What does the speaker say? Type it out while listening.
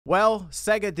Well,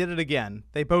 Sega did it again.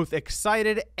 They both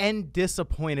excited and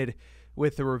disappointed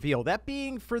with the reveal. That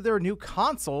being for their new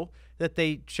console that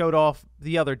they showed off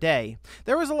the other day.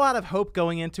 There was a lot of hope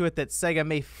going into it that Sega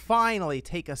may finally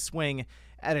take a swing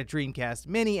at a Dreamcast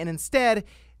Mini, and instead,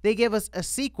 they give us a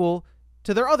sequel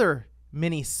to their other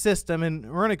mini system, and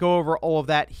we're going to go over all of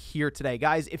that here today.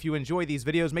 Guys, if you enjoy these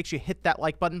videos, make sure you hit that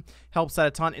like button. Helps out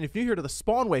a ton. And if you're new here to the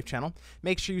Spawn Wave channel,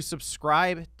 make sure you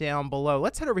subscribe down below.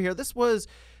 Let's head over here. This was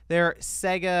their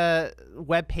Sega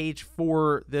webpage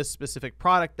for this specific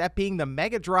product, that being the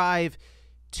Mega Drive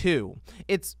 2.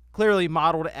 It's clearly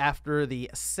modeled after the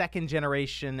second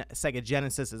generation Sega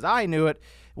Genesis as I knew it,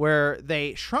 where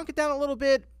they shrunk it down a little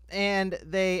bit and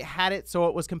they had it so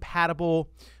it was compatible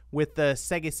with the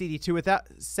Sega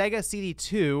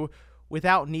CD2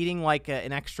 without needing like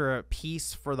an extra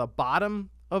piece for the bottom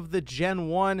of the Gen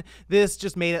 1. This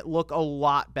just made it look a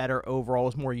lot better overall. It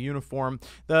was more uniform.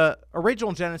 The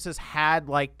original Genesis had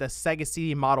like the Sega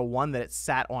CD Model 1 that it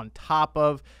sat on top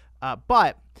of,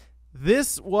 but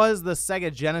this was the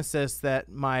Sega Genesis that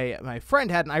my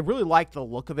friend had, and I really liked the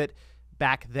look of it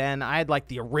back then. I had like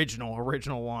the original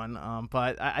one,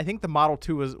 but I think the Model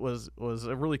 2 was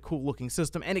a really cool looking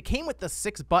system, and it came with the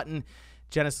 6-button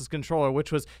Genesis controller,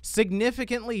 which was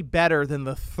significantly better than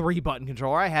the 3-button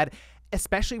controller I had,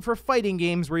 especially for fighting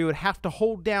games where you would have to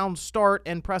hold down start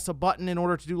and press a button in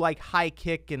order to do like high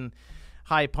kick and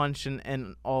high punch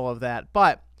and all of that.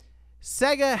 But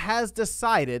Sega has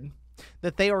decided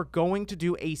that they are going to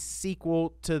do a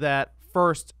sequel to that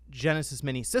first Genesis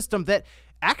Mini system that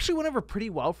actually went over pretty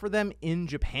well for them in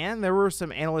Japan. There were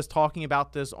some analysts talking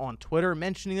about this on Twitter,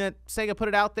 mentioning that Sega put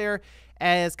it out there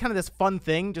as kind of this fun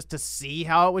thing just to see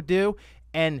how it would do,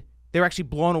 and they're actually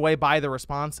blown away by the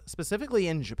response, specifically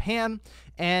in Japan,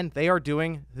 and they are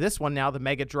doing this one now, the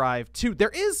Mega Drive 2. There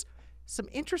is some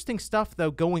interesting stuff,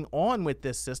 though, going on with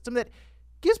this system that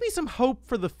gives me some hope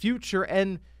for the future,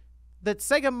 and that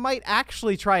Sega might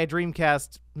actually try a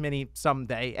Dreamcast Mini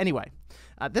someday. Anyway,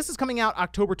 this is coming out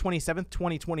October 27th,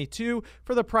 2022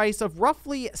 for the price of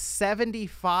roughly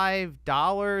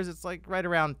 $75. It's like right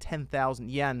around 10,000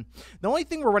 yen. The only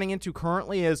thing we're running into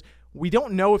currently is we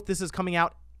don't know if this is coming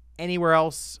out anywhere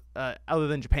else other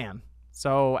than Japan.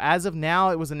 So as of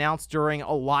now, it was announced during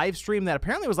a live stream that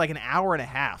apparently was like an hour and a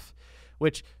half,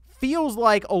 which feels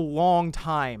like a long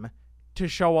time to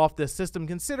show off this system,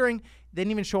 considering they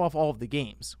didn't even show off all of the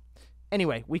games.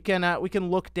 Anyway, we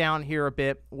can look down here a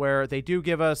bit where they do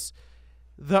give us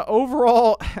the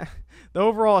overall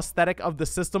aesthetic of the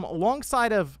system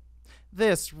alongside of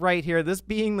this right here. This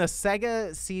being the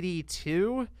Sega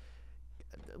CD2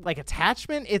 like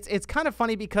attachment. It's kind of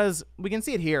funny because we can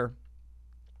see it here.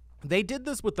 They did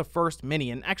this with the first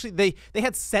Mini, and actually they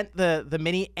had sent the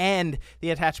Mini and the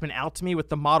attachment out to me with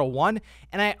the Model 1,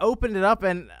 and I opened it up,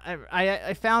 and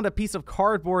I found a piece of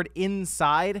cardboard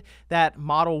inside that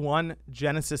Model 1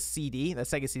 Genesis CD, that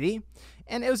Sega CD,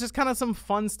 and it was just kind of some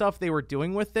fun stuff they were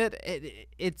doing with it.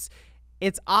 It's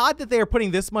odd that they are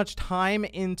putting this much time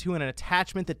into an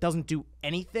attachment that doesn't do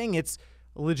anything. It's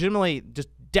legitimately just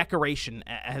decoration,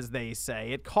 as they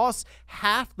say. It costs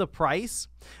half the price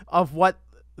of what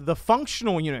the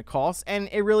functional unit costs, and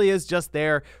it really is just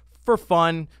there for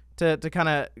fun to kind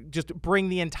of just bring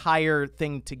the entire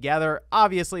thing together.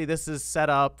 Obviously, this is set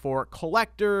up for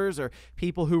collectors or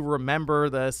people who remember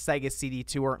the Sega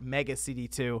CD2 or Mega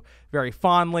CD2 very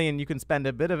fondly, and you can spend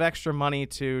a bit of extra money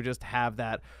to just have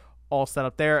that all set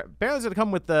up there. Apparently, it's going to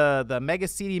come with the Mega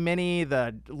CD Mini,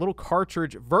 the little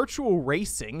cartridge, Virtual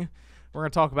Racing. We're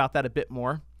going to talk about that a bit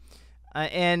more.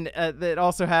 And it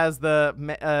also has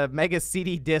the Mega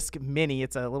CD Disc Mini.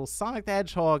 It's a little Sonic the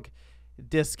Hedgehog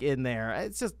disc in there.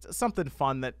 It's just something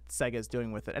fun that Sega is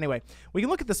doing with it. Anyway, we can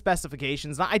look at the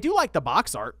specifications. Now, I do like the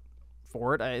box art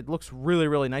for it. It looks really,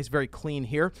 really nice, very clean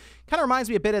here. Kind of reminds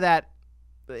me a bit of that.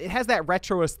 It has that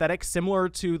retro aesthetic similar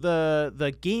to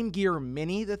the Game Gear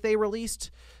Mini that they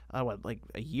released, like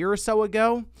a year or so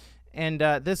ago. And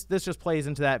this just plays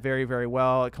into that very, very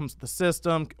well. It comes with the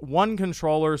system, one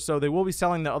controller, so they will be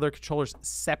selling the other controllers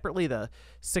separately, the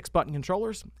 6-button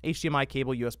controllers, HDMI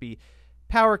cable, USB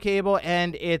power cable,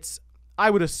 and it's, I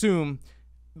would assume,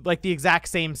 like the exact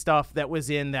same stuff that was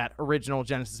in that original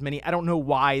Genesis Mini. I don't know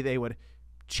why they would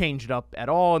change it up at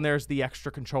all, and there's the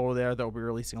extra controller there that will be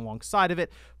releasing alongside of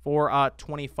it for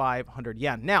 2,500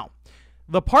 yen. Now,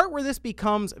 the part where this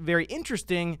becomes very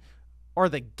interesting are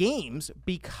the games,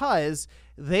 because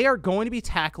they are going to be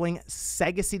tackling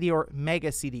Sega CD or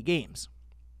Mega CD games.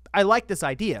 I like this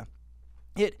idea.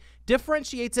 It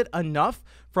differentiates it enough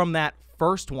from that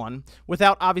first one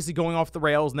without obviously going off the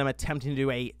rails and them attempting to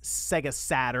do a Sega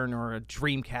Saturn or a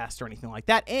Dreamcast or anything like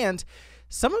that. And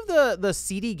some of the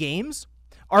CD games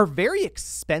are very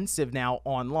expensive now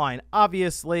online.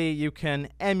 Obviously, you can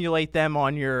emulate them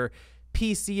on your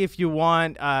PC if you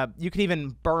want. You can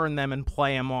even burn them and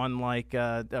play them on like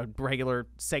a regular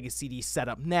Sega CD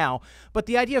setup now. But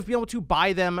the idea of being able to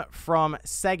buy them from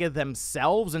Sega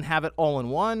themselves and have it all in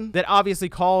one, that obviously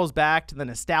calls back to the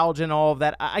nostalgia and all of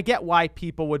that. I get why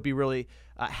people would be really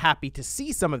happy to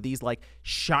see some of these, like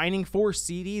Shining Force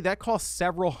CD that costs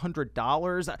several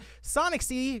 $100s. Sonic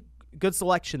CD, good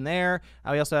selection there.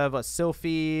 We also have a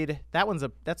Sylpheed.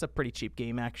 That's a pretty cheap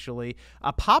game, actually.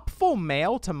 Popful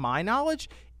Mail, to my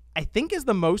knowledge, I think is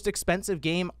the most expensive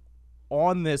game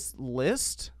on this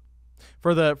list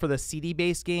for the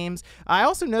CD-based games. I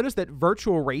also noticed that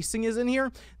Virtual Racing is in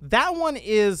here. That one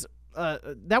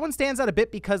stands out a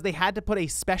bit because they had to put a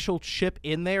special chip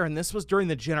in there, and this was during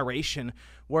the generation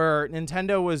where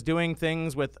Nintendo was doing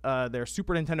things with their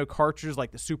Super Nintendo cartridges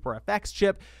like the Super FX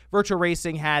chip. Virtual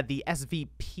Racing had the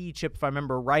SVP chip, if I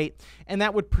remember right, and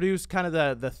that would produce kind of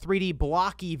the 3D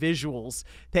blocky visuals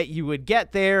that you would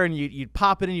get there, and you'd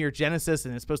pop it into your Genesis,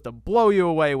 and it's supposed to blow you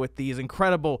away with these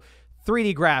incredible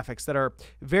 3D graphics that are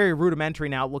very rudimentary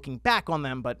now looking back on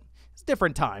them, but it's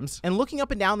different times. And looking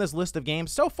up and down this list of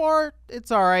games, so far,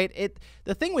 it's all right.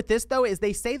 The thing with this, though, is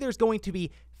they say there's going to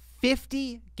be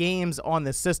 50 games on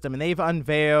this system, and they've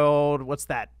unveiled,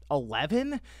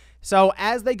 11? So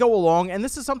as they go along, and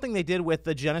this is something they did with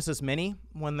the Genesis Mini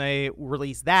when they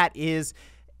released that, is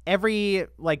every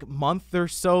month or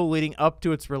so leading up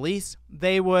to its release,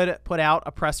 they would put out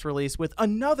a press release with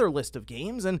another list of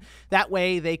games, and that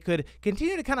way they could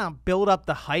continue to kind of build up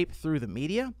the hype through the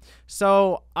media.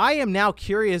 So I am now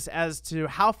curious as to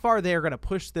how far they're going to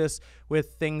push this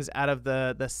with things out of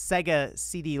the Sega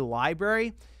CD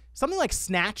library. Something like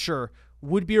Snatcher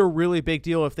would be a really big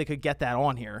deal if they could get that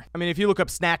on here. I mean, if you look up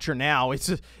Snatcher now,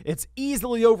 it's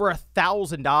easily over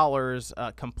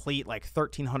 $1,000 complete, like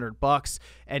 $1,300,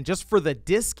 and just for the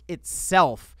disc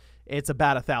itself, it's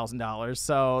about $1,000.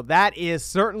 So that is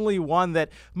certainly one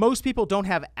that most people don't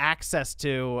have access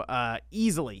to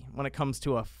easily when it comes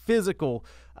to a physical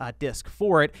disc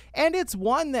for it. And it's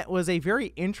one that was a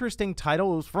very interesting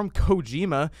title. It was from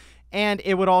Kojima. And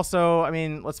it would also, I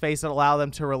mean, let's face it, allow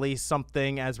them to release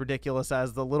something as ridiculous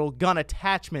as the little gun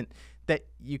attachment that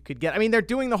you could get. I mean, they're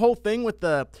doing the whole thing with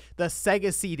the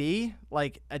Sega CD,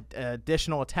 like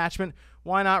additional attachment.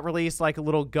 Why not release like a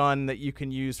little gun that you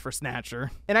can use for Snatcher?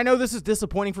 And I know this is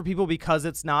disappointing for people because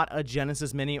it's not a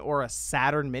Genesis Mini or a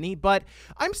Saturn Mini, but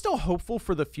I'm still hopeful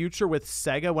for the future with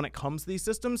Sega when it comes to these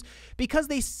systems because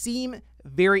they seem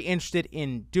very interested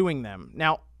in doing them.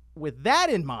 Now, with that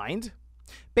in mind,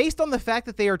 based on the fact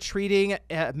that they are treating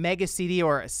a Mega CD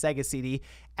or a Sega CD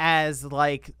as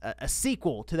like a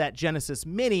sequel to that Genesis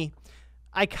Mini,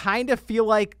 I kind of feel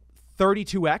like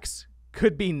 32X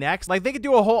could be next. Like they could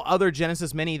do a whole other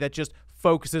Genesis Mini that just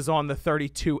focuses on the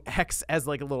 32X as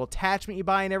like a little attachment you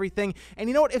buy and everything. And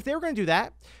you know what? If they were going to do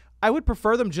that, I would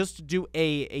prefer them just to do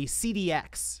a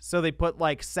CDX. So they put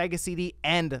like Sega CD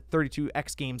and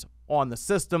 32X games on the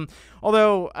system.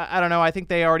 Although, I don't know, I think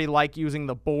they already like using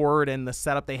the board and the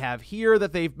setup they have here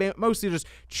that they've mostly just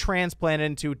transplanted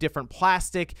into different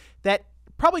plastic that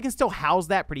probably can still house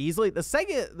that pretty easily. The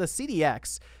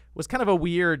CDX was kind of a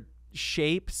weird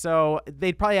shape, so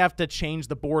they'd probably have to change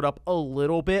the board up a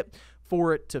little bit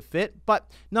for it to fit. But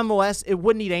nonetheless, it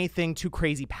wouldn't need anything too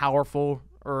crazy powerful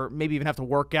or maybe even have to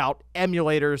work out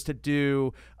emulators to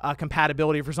do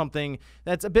compatibility for something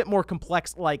that's a bit more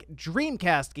complex like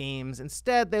Dreamcast games.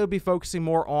 Instead, they would be focusing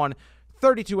more on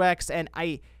 32X, and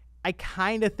I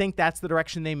kind of think that's the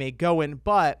direction they may go in,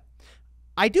 but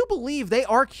I do believe they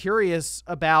are curious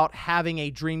about having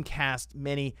a Dreamcast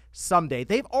Mini someday.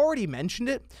 They've already mentioned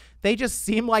it. They just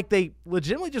seem like they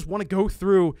legitimately just want to go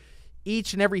through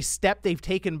each and every step they've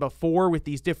taken before with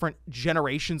these different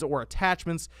generations or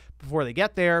attachments before they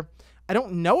get there. I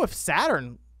don't know if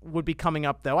Saturn would be coming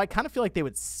up, though. I kind of feel like they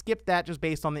would skip that just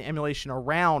based on the emulation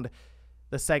around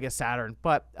the Sega Saturn.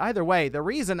 But either way, the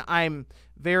reason I'm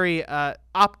very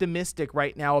optimistic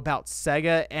right now about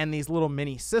Sega and these little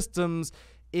mini systems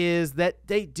is that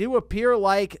they do appear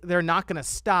like they're not going to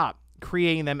stop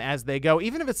creating them as they go.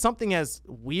 Even if it's something as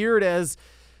weird as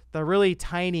the really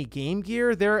tiny Game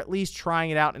Gear, they're at least trying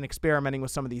it out and experimenting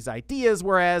with some of these ideas,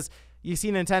 whereas you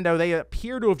see Nintendo, they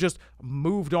appear to have just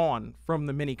moved on from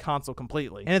the mini console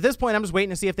completely. And at this point, I'm just waiting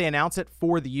to see if they announce it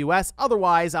for the US.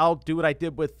 Otherwise, I'll do what I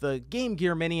did with the Game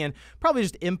Gear Mini and probably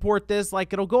just import this.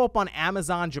 Like, it'll go up on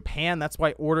Amazon Japan. That's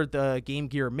why I ordered the Game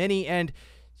Gear Mini, and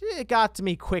it got to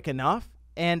me quick enough.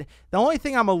 And the only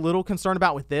thing I'm a little concerned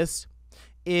about with this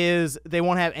is they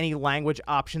won't have any language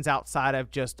options outside of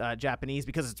just Japanese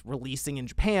because it's releasing in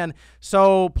Japan.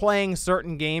 So playing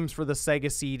certain games for the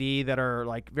Sega CD that are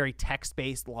like very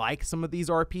text-based, like some of these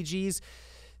RPGs,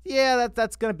 yeah,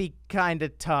 that's going to be kind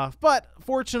of tough. But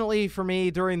fortunately for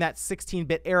me, during that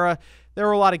 16-bit era, there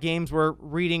were a lot of games where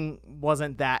reading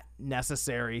wasn't that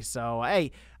necessary. So,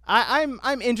 hey,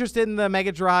 I'm interested in the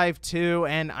Mega Drive too,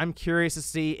 and I'm curious to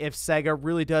see if Sega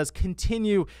really does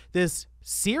continue this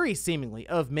series seemingly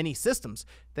of mini systems.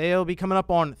 They'll be coming up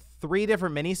on 3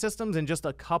 different mini systems in just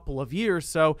a couple of years.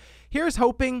 So here's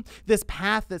hoping this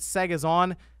path that Sega's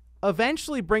on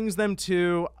eventually brings them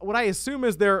to what I assume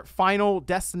is their final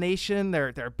destination,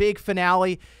 their big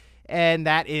finale, and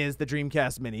that is the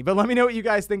Dreamcast Mini. But let me know what you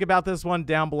guys think about this one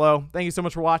down below. Thank you so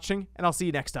much for watching, and I'll see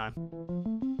you next time.